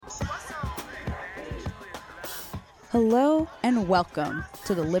Hello and welcome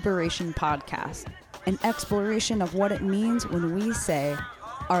to the Liberation Podcast, an exploration of what it means when we say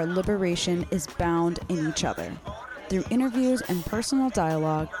our liberation is bound in each other. Through interviews and personal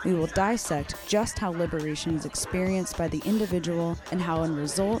dialogue, we will dissect just how liberation is experienced by the individual and how, in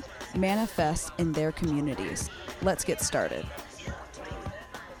result, manifests in their communities. Let's get started.